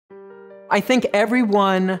I think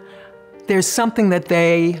everyone, there's something that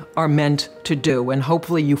they are meant to do, and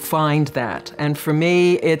hopefully you find that. And for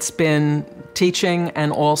me, it's been teaching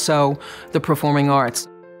and also the performing arts.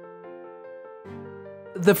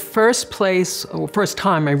 The first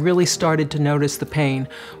time I really started to notice the pain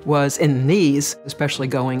was in the knees, especially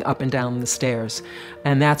going up and down the stairs.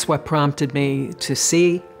 And that's what prompted me to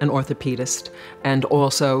see an orthopedist and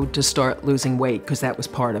also to start losing weight, because that was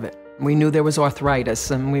part of it. We knew there was arthritis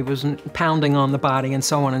and we was pounding on the body and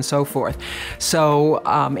so on and so forth. So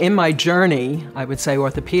in my journey, I would say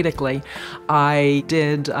orthopedically, I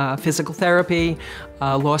did physical therapy,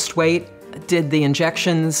 lost weight, did the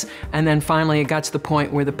injections, and then finally it got to the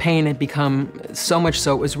point where the pain had become so much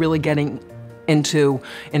so it was really getting into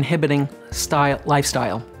inhibiting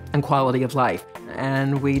lifestyle and quality of life.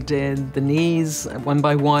 And we did the knees one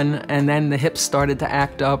by one, and then the hips started to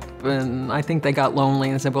act up, and I think they got lonely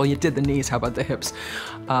and said, well, you did the knees, how about the hips?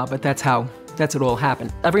 But that's it all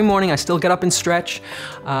happened. Every morning I still get up and stretch.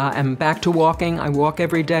 I'm back to walking. I walk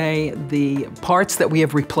every day. The parts that we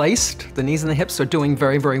have replaced, the knees and the hips, are doing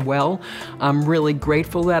very, very well. I'm really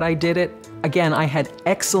grateful that I did it. Again, I had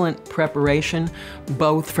excellent preparation,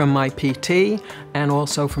 both from my PT and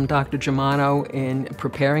also from Dr. Germano in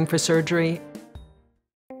preparing for surgery.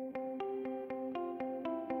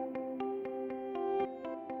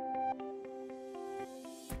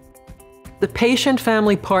 The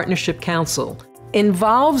Patient-Family Partnership Council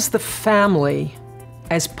involves the family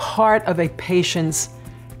as part of a patient's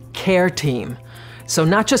care team. So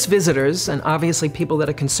not just visitors, and obviously people that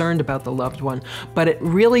are concerned about the loved one, but it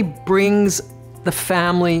really brings the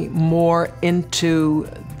family more into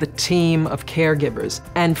the team of caregivers.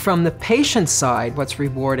 And from the patient side, what's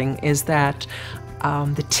rewarding is that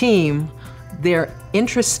the team, they're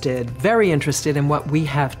interested, very interested in what we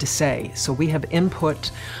have to say. So we have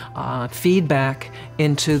input, feedback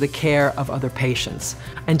into the care of other patients.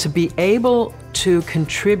 And to be able to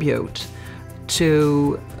contribute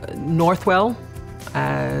to Northwell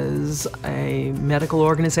as a medical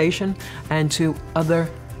organization and to other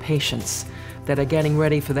patients that are getting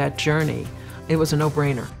ready for that journey, it was a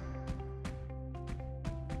no-brainer.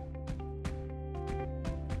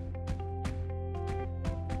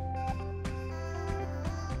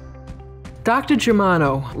 Dr.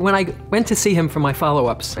 Germano, when I went to see him for my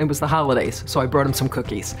follow-ups, it was the holidays, so I brought him some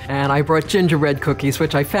cookies. And I brought gingerbread cookies,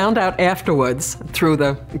 which I found out afterwards through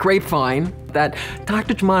the grapevine that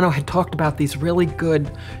Dr. Germano had talked about these really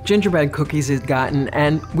good gingerbread cookies he'd gotten,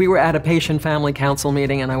 and we were at a patient-family council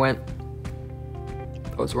meeting, and I went,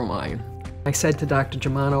 those were mine. I said to Dr.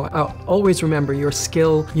 Germano, I'll always remember your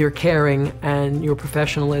skill, your caring, and your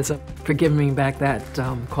professionalism for giving me back that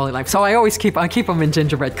quality life. So I keep them in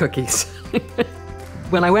gingerbread cookies.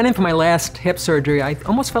 When I went in for my last hip surgery, I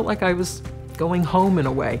almost felt like I was going home in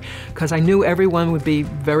a way, because I knew everyone would be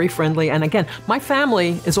very friendly. And again, my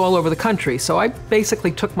family is all over the country, so I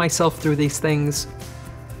basically took myself through these things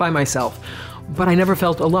by myself. But I never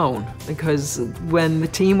felt alone, because when the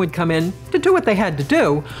team would come in to do what they had to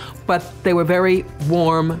do, but they were very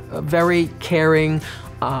warm, very caring,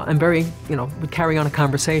 and very, would carry on a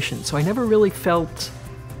conversation. So I never really felt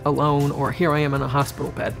alone or here I am in a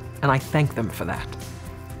hospital bed, and I thank them for that.